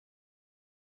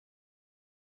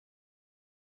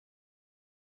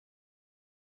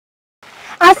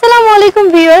আসসালামু আলাইকুম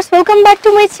viewers, welcome back to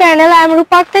my channel. I am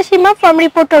Rupa Seema from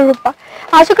reporter রূপা।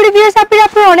 আশা করি viewers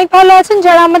আপনারা অনেক ভালো আছেন।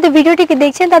 যারা আমাদের ভিডিওটিকে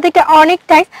দেখছেন তাদেরকে অনেক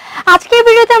থ্যাঙ্কস। আজকের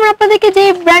ভিডিওতে আমরা আপনাদেরকে যে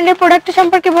ব্র্যান্ডের প্রোডাক্ট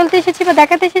সম্পর্কে বলতে এসেছি বা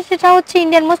দেখাতে এসেছি সেটা হচ্ছে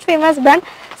ইন্ডিয়ান মোস্ট ফেমাস ব্র্যান্ড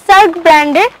সার্গ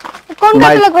ব্র্যান্ডের। কোন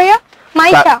ক্যাটালগ ভাইয়া?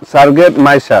 মাইশা। সার্গের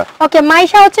মাইশা। ওকে,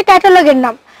 মাইশা হচ্ছে ক্যাটালগের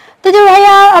নাম। তো যে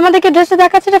ভাইয়া আমাদেরকে ড্রেসটা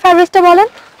দেখাচ্ছে, এটা ফ্যাব্রিকটা বলেন।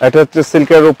 এটা হচ্ছে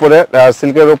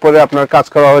সিল্কের উপরে আপনার কাজ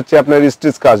করা হচ্ছে আপনার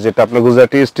স্টিচ কাজ, যেটা আপনার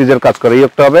গুজরাটি স্টিচের কাজ করে।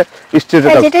 একটা হবে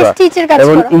স্টিচের কাজ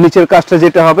এবং নিচের কাজটা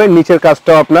যেটা হবে নিচের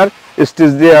কাজটাও আপনার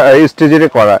স্টিচ দিয়ে স্টিচের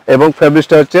করা, এবং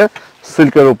ফেব্রিকটা হচ্ছে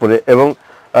সিল্কের উপরে এবং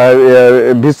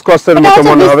ভিসকসের মতো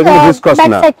মনে হবে, কিন্তু ভিসকস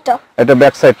না। এটা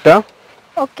ব্যাক সাইডটা।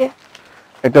 ওকে,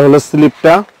 এটা হলো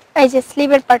স্লিপটা। এই যে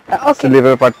স্লিভের পার্টটা। ওকে,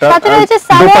 স্লিভের পার্টটা।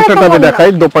 দোপাট্টাটা আমি দেখাই।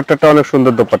 দোপাট্টাটা অনেক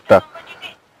সুন্দর দোপাট্টা,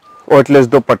 ওয়েটলেস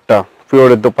দোপাট্টা,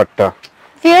 পিওরের দোপাট্টা।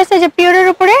 ভিউয়ার্স, এই যে পিওরের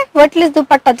উপরে weightless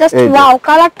dupatta, just wow.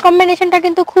 Colour কম্বিনেশনটা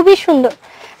কিন্তু খুবই সুন্দর।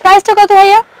 প্রাইসটা কত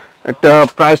ভাইয়া? এটা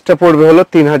প্রাইসটা পড়বে হলো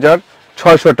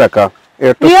 3600 টাকা।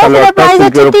 এটা সালোয়ারটা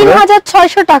সিল্কের উপরে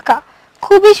 3600 টাকা।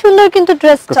 খুবই সুন্দর কিন্তু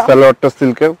ড্রেসটা। সালোয়ারটা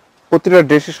সিল্কের, প্রতিটা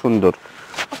ড্রেসই সুন্দর।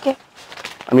 ওকে,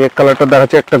 আমি এক কালারটা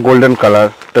দেখাচ্ছি, একটা গোল্ডেন কালার।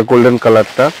 এটা গোল্ডেন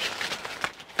কালারটা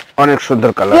অনেক সুন্দর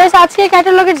কালার। ভিউয়ার্স, আজকে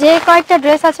ক্যাটালগে যে কয়েকটা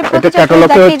ড্রেস আছে এটা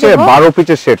ক্যাটালগে হচ্ছে 12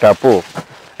 পিসের সেট আপু।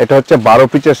 এটা হচ্ছে 12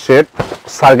 পিসের সেট।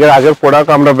 সার্গের আগের প্রোডাক্ট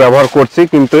আমরা ব্যবহার করছি,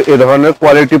 কিন্তু এই ধরনের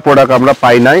কোয়ালিটি প্রোডাক্ট আমরা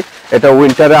পাই নাই। এটা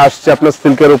উইন্টারে আসছে আপনার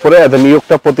সিল্কের উপরে। এর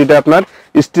নিয়োগটা প্রতিটা আপনার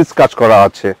স্টিচ কাজ করা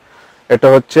আছে। এটা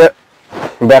হচ্ছে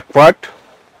ব্যাক পার্ট,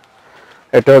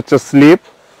 এটা হচ্ছে স্লিভ,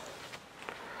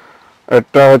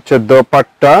 এটা হচ্ছে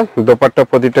দোপাট্টা। দোপাট্টা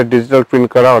প্রতিটা ডিজিটাল প্রিন্ট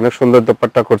করা, অনেক সুন্দর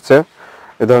দোপাট্টা করছে।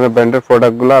 এই ধরনের ব্র্যান্ডের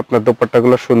প্রোডাক্টগুলো আপনার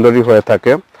দোপাট্টাগুলো সুন্দরই হয়ে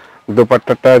থাকে।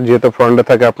 দোপাট্টাটা যেহেতু ফ্রন্টে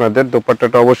থাকে আপনাদের,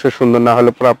 দোপাট্টাটা অবশ্যই সুন্দর না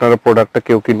হলে পরে আপনারা প্রোডাক্টটা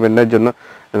কেউ কিনবেন না। এর জন্য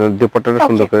দোপাট্টাটা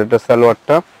সুন্দর করে। এটা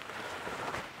সালোয়ারটা।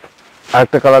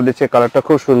 আরেকটা কালার দিচ্ছে, কালারটা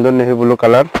খুব সুন্দর, নেভি ব্লু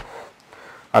কালার।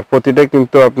 আর প্রতিটাই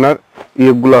কিন্তু আপনার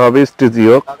ইয়োগগুলো হবে স্টিচ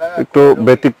ইয়োগ, একটু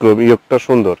ব্যতিক্রম। ইয়োগটা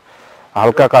সুন্দর,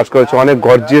 হালকা কাজ করেছে, অনেক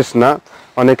গর্জিয়াস না।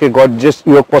 অনেকে গর্জিয়াস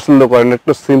ইয়োগ পছন্দ করেন,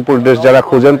 একটু সিম্পল ড্রেস যারা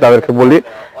খুঁজেন তাদেরকে বলি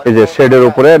এই যে শেডের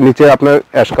উপরে, নিচে আপনার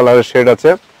অ্যাশ কালারের শেড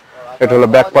আছে। এটা হলো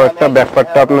ব্যাক পার্টটা। ব্যাক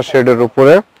পার্টটা আপনার শেডের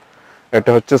উপরে। এটা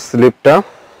হচ্ছে স্লিপটা,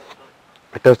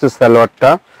 এটা হচ্ছে সালোয়ারটা।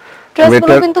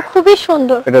 ড্রেসগুলো কিন্তু খুবই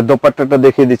সুন্দর। এটা দোপাট্টাটা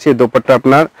দেখিয়ে দিচ্ছি। দোপাট্টা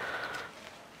আপনার,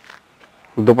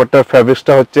 দোপাট্টার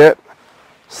ফ্যাব্রিকটা হচ্ছে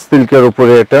সিল্কের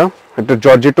উপরে। এটা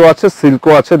জর্জেটও আছে,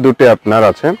 সিল্কও আছে, দুটো আপনার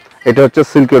আছে। এটা হচ্ছে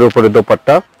সিল্কের উপরে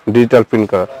দোপাট্টা, ডিজিটাল প্রিন্ট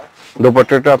করা।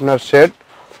 দোপাট্টাটা আপনার শেড।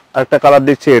 আরেকটা কালার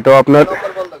দিচ্ছি, এটাও আপনার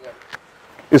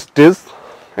স্টিচ।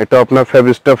 এটা আপনার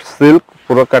ফেব্রিকটা সিল্ক।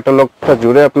 পুরো ক্যাটালগটা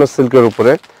জুড়ে আপনার সিল্কের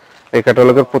উপরে। এই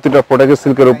ক্যাটালগের প্রতিটা প্রোডাক্ট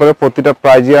সিল্কের উপরে। প্রতিটা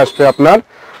প্রাইজই আসবে আপনার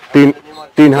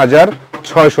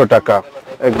 3600 টাকা,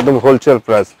 একদম হোলসেল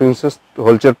প্রাইস। প্রিন্সেস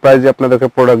হোলসেল প্রাইজে আপনাদেরকে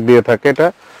প্রোডাক্ট দিয়ে থাকে। এটা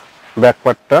ব্যাক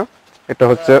পার্টটা, এটা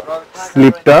হচ্ছে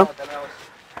স্লিপটা,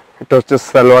 এটা হচ্ছে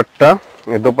সালোয়ারটা।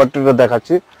 এই দোপাট্টাটা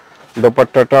দেখাচ্ছি।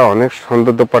 দোপাট্টাটা অনেক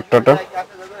সুন্দর দোপাট্টাটা।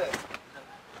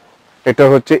 এটা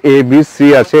হচ্ছে এ বি সি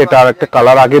আছে। এটা আরেকটা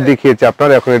কালার আগে দেখিয়েছি আপনার,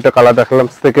 এখন এটা কালার দেখালাম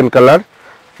সেকেন্ড কালার।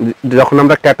 যখন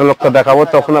আমরা ক্যাটালগটা দেখাবো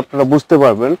তখন আপনারা বুঝতে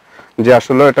পারবেন যে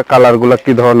আসলে এটা কালারগুলো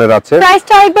কি ধরনের আছে।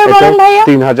 প্রাইসটা একবার বলেন ভাইয়া।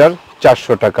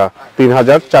 3400 টাকা।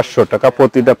 3400 টাকা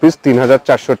প্রতিটা পিস,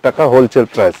 3400 টাকা হোলসেল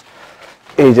প্রাইস।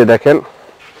 এই যে দেখেন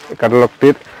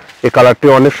ক্যাটালগটির এই কালারটি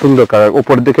অনেক সুন্দর কালার।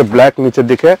 উপরের দিকে ব্ল্যাক, নিচের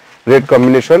দিকে রেড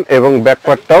কম্বিনেশন, এবং ব্যাক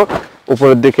পার্টটাও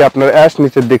উপরের দিকে আপনার অ্যাশ,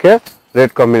 নিচের দিকে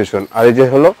রেড কম্বিনেশন। আর এই যে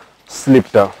হলো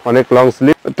স্লিপটা, অনেক লং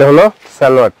স্লিপ। এটা হলো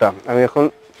সালোয়ারটা। আমি এখন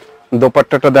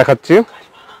দোপাট্টাটা দেখাচ্ছি।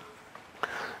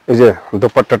 এই যে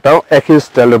দোপাট্টাটাও একই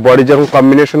স্টাইলের, বডি যখন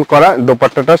কম্বিনেশন করা,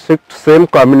 দোপাট্টাটা সেম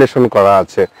কম্বিনেশন করা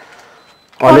আছে।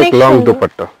 অনেক লং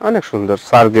দোপাট্টা, অনেক সুন্দর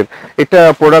সার্গের। এটা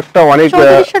প্রোডাক্টটা অনেক।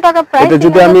 এটা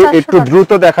যদি আমি একটু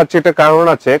দ্রুত দেখাচ্ছি, এটা কারণ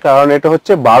আছে, কারণ এটা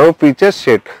হচ্ছে 12 পিসের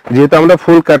সেট। যেহেতু আমরা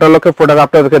ফুল ক্যাটালগের প্রোডাক্ট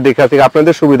আপনাদেরকে দেখাচ্ছি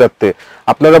আপনাদের সুবিধার্থে।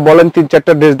 আপনারা বলেন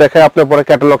 3-4টা ড্রেস দেখায়, আপনার পরে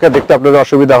ক্যাটালগে দেখতে আপনাদের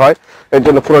অসুবিধা হয়, এর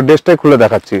জন্য পুরো ড্রেসটাই খুলে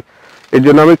দেখাচ্ছি। এর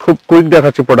জন্য আমি খুব কুইক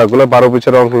দেখাচ্ছি প্রোডাক্টগুলো। 12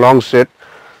 পিসের লং সেট।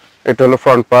 এটা হলো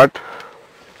ফ্রন্ট পার্ট,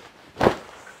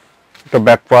 এটা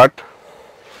ব্যাক পার্ট,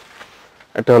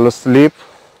 এটা হলো স্লিভ,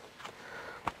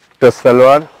 এটা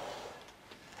সালোয়ার,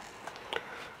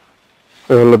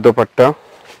 এটা হলো দোপাট্টা।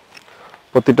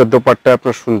 প্রতিটা দোপাট্টা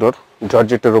আপনার সুন্দর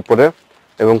জর্জেটের উপরে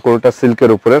এবং কোনটা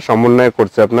সিল্কের উপরে সমন্বয়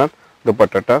করছে আপনার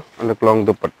দোপাট্টাটা। অনেক লং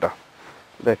দোপাট্টা।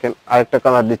 দেখেন আরেকটা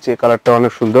কালার দিচ্ছি, এই কালারটা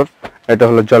অনেক সুন্দর। এটা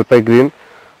হলো জলপাই গ্রিন,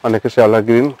 অনেকে শ্যাওলা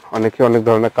গ্রিন, অনেকে অনেক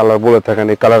ধরনের কালার বলে থাকেন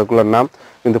এই কালারগুলোর নাম,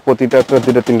 কিন্তু প্রতিটা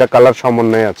 2-3টা কালার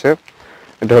সমন্বয় আছে।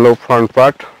 এটা হলো ফ্রন্ট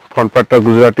পার্ট। ফ্রন্ট পার্টটা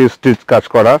গুজরাটি স্টিচ কাজ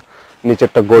করা,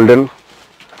 নিচেরটা গোল্ডেন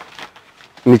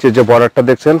নিচে যে বর্ডারটা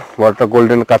দেখছেন, বর্ডারটা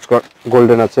গোল্ডেন কাজ করা,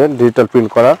 গোল্ডেন আছে, ডিজিটাল প্রিন্ট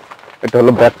করা। এটা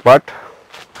হলো ব্যাক পার্ট,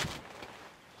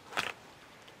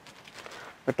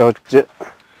 এটা হচ্ছে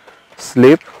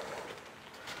স্লিপ,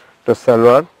 এটা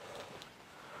সালোয়ার,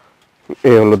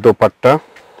 এই হলো দোপাট্টা।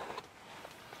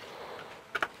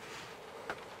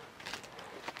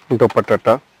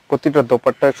 দোপাট্টাটা প্রতিটা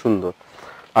দোপাট্টাই সুন্দর।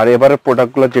 আর এবারে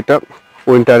প্রোডাক্টগুলো যেটা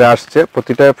উইন্টারে আসছে,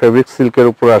 প্রতিটা ফেব্রিক সিল্কের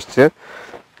উপর আসছে।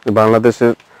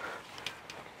 বাংলাদেশের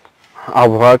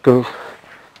আবহাওয়া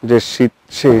যে শীত,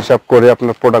 সেই হিসাব করে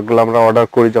আপনার প্রোডাক্টগুলো আমরা অর্ডার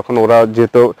করি। যখন ওরা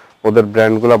যেহেতু ওদের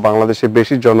ব্র্যান্ডগুলো বাংলাদেশে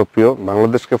বেশি জনপ্রিয়,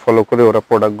 বাংলাদেশকে ফলো করে ওরা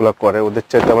প্রোডাক্টগুলো করে, ওদের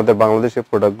চাইতে আমাদের বাংলাদেশের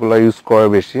প্রোডাক্টগুলো ইউজ করে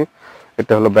বেশি।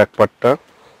 এটা হলো ব্যাক পার্টটা,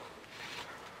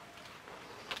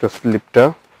 এটা স্লিপটা,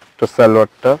 এটা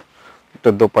সালোয়ারটা, এটা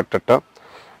দোপাট্টাটা।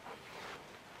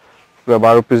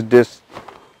 12 পিস ড্রেস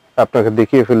আপনাকে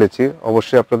দেখিয়ে ফেলেছি,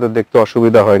 অবশ্যই আপনাদের দেখতে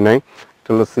অসুবিধা হয় নাই। এটা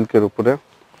হলো সিল্কের উপরে।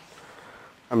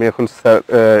 আমি এখন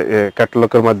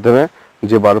ক্যাটালগের মাধ্যমে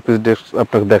যে 12 পিস ড্রেস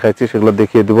আপনাকে দেখাচ্ছি সেগুলো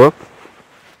দেখিয়ে দিব।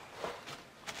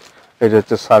 এটা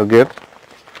হচ্ছে সার্গের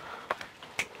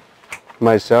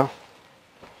মাইসা।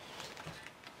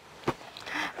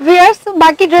 ভিউয়ার্স,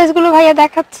 বাকি ড্রেসগুলো ভাইয়া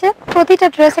দেখাচ্ছে, প্রতিটা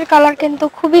ড্রেসের কালার কিন্তু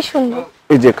খুবই সুন্দর।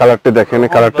 এই যে কালারটা দেখেন,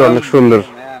 এই কালারটা অনেক সুন্দর।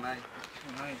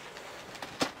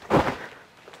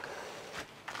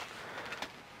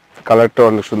 কালারটা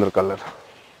অনেক সুন্দর কালার।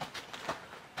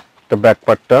 এটা ব্যাক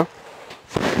পার্টটা,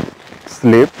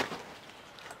 স্লিপ,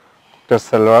 এটা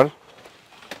সালোয়ার,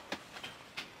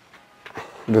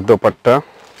 এটা দোপাট্টা।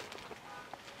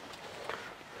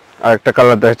 আর একটা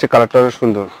কালার দেখাচ্ছে, কালারটা অনেক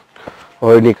সুন্দর,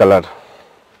 হয়নি কালার,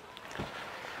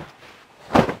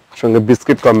 সঙ্গে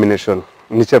বিস্কিট কম্বিনেশন।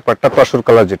 নিচের পাটটা তসর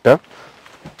কালার যেটা,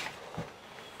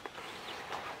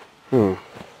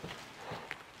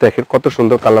 দেখেন কত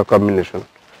সুন্দর কালার কম্বিনেশন।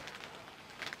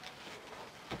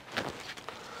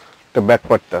 এটা ব্যাক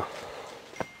পার্টটা,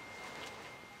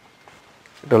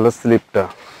 এটা হলো স্লিপটা।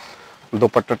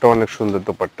 দোপাট্টাটা অনেক সুন্দর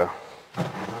দোপাট্টা।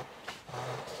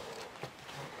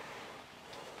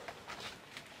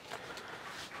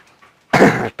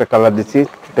 একটা কালার দিচ্ছি,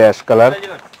 ড্যাশ কালার।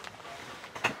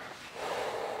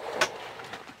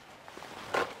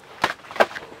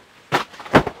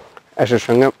 অ্যাশের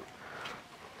সঙ্গে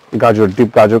গাজর, ডিপ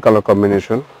গাজর কালার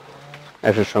কম্বিনেশন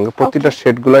অ্যাশের সঙ্গে। প্রতিটা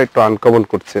শেডগুলো একটু আনকমন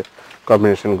করছে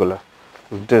কম্বিনেশনগুলো,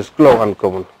 ড্রেসগুলো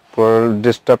আনকমন। পুরো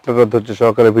ড্রেসটা আপনারা ধৈর্য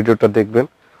সহকারে ভিডিওটা দেখবেন,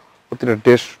 প্রতিটা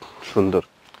ড্রেস সুন্দর,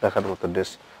 দেখার মতো ড্রেস।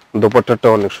 দোপাট্টাটা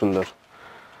অনেক সুন্দর।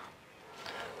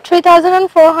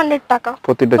 3400 টাকা,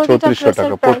 প্রতিটা 3400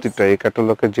 টাকা। প্রতিটা এই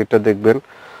ক্যাটালগে যেটা দেখবেন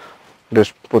ড্রেস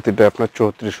প্রতিটা আপনার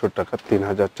 3400 টাকা,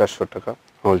 3400 টাকা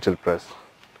হোলসেল প্রাইস।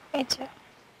 আচ্ছা,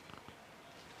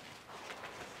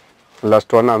 লাস্ট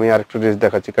ওয়ান আমি আরেকটা ড্রেস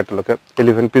দেখাচ্ছি ক্যাটালগে।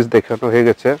 11 পিস দেখানো হয়ে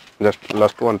গেছে, just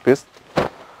last one piece.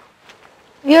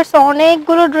 Viewers,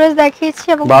 অনেকগুলো ড্রেস দেখিয়েছি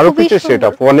এবং 12 খুবই পিসের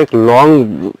সেটআপ, সুন্দর। অনেক লং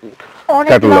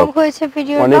অনেক লং হয়েছে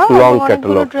ভিডিওটা, অনেক লং অনেকগুলো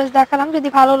ক্যাটালগ। ড্রেস দেখালাম। যদি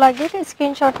ভালো লাগে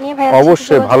স্ক্রিনশট নিয়ে ভাইয়া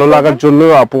অবশ্যই ভালো লাগার জন্য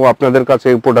আপু আপনাদের কাছে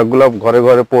এই প্রোডাক্টগুলো ঘরে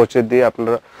ঘরে পৌঁছে দিই।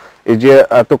 আপনারা এই যে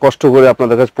এত কষ্ট করে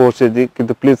আপনাদের কাছে পৌঁছে দিই,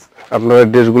 কিন্তু প্লিজ আপনারা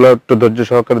ড্রেসগুলো একটু ধৈর্য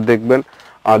সহকারে দেখবেন।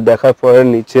 আর দেখার পরে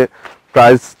নিচে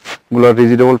প্রাইস গুলো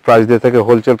রিজনেবল প্রাইস দিয়ে থাকে,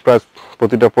 হোলসেল প্রাইস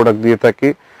প্রতিটা প্রোডাক্ট দিয়ে থাকি।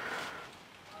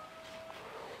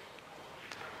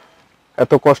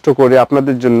 এত কষ্ট করে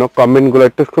আপনাদের জন্য কমেন্টগুলো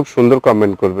একটু খুব সুন্দর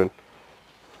কমেন্ট করবেন।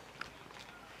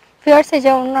 ভিউয়ার্স, এই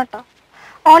যে ওন্নাটা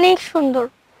অনেক সুন্দর,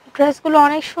 ড্রেসগুলো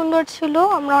অনেক সুন্দর ছিল।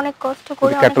 আমরা অনেক কষ্ট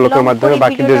করে ক্যাটালগের মাধ্যমে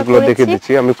বাকি ড্রেসগুলো দেখিয়ে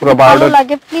দিচ্ছি। আমি পুরো 12টা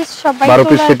লাগে, প্লিজ সবাই 12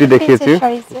 পিস সেটই দেখিয়েছি,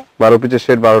 12 পিসের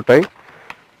সেট 12টাই।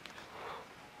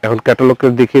 এখন ক্যাটালগকে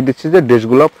দেখিয়ে দিচ্ছি যে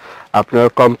ড্রেসগুলো আপনারা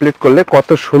কমপ্লিট করলে কত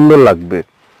সুন্দর লাগবে।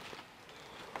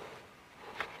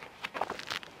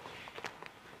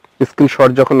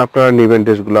 স্ক্রিনশট যখন আপনারা নেবেন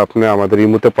ড্রেসগুলো আপনি আমাদের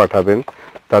ইমোতে পাঠাবেন,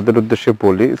 তাদের উদ্দেশ্যে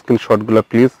বলি স্ক্রিনশটগুলো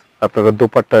প্লিজ আপনারা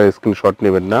দোপাট্টার স্ক্রিনশট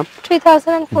নেবেন না,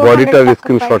 বডিটার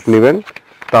স্ক্রিনশট নেবেন।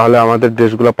 তাহলে আমাদের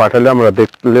ড্রেসগুলো পাঠালে আমরা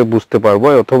দেখলে বুঝতে পারবো।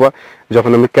 অথবা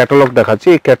যখন আমি ক্যাটালগ দেখাচ্ছি,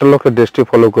 এই ক্যাটালগের ড্রেসটি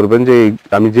ফলো করবেন, যে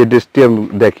আমি যে ড্রেসটি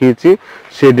দেখিয়েছি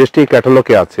সেই ড্রেসটি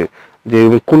ক্যাটালগে আছে, যে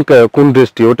কোন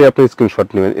ড্রেসটি, ওটাই আপনি স্ক্রিনশট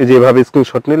নেবেন। এই যে এভাবে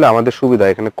স্ক্রিনশট নিলে আমাদের সুবিধা,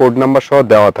 এখানে কোড নাম্বার সহ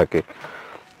দেওয়া থাকে।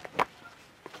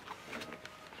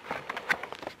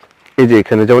 এই যে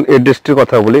এখানে যেমন এই ড্রেসটির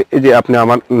কথা বলি, এই যে আপনি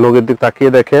আমার লোগের দিক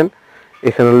তাকিয়ে দেখেন,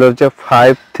 এখানে হলো যে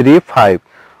 535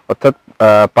 অর্থাৎ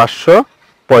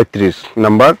 535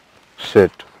 নাম্বার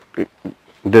সেট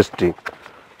ড্রেসটি।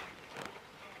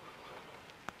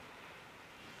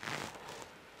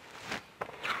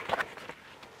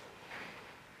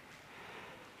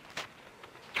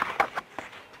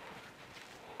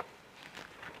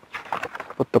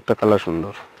 প্রত্যেকটা কালার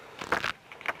সুন্দর।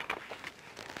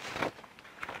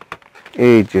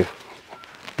 এই যে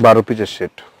 12 পিসের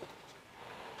সেট।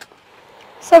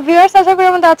 সো ভিউয়ার্স, আশা করি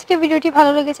আমাদের আজকের ভিডিওটি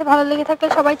ভালো লেগেছে। ভালো লেগে থাকলে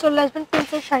সবাই চলে আসবেন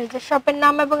প্রিন্সেস শাড়িজের শপের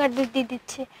নাম এবং অ্যাড্রেস দিয়ে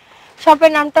দিচ্ছি।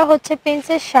 শপের নামটা হচ্ছে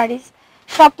প্রিন্সেস শাড়িজ,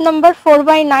 শপ নাম্বার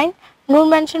 4/9, নূর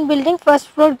mansion building, first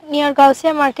floor, near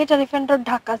Gausia market, elephant road,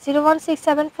 Dhaka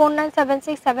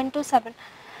 01674976727।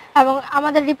 এবং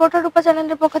আমাদের রিপোর্টার রূপা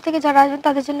চ্যানেলের পক্ষ থেকে যারা আসবেন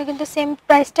তাদের জন্য কিন্তু সেম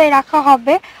প্রাইসটাই রাখা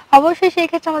হবে। অবশ্যই সেই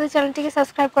ক্ষেত্রে আমাদের চ্যানেলটিকে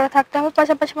সাবস্ক্রাইব করে থাকতে হবে,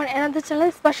 পাশাপাশি আমার এনাদের চ্যানেল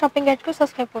বা শপিং গাইডকেও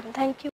সাবস্ক্রাইব করুন। Thank you.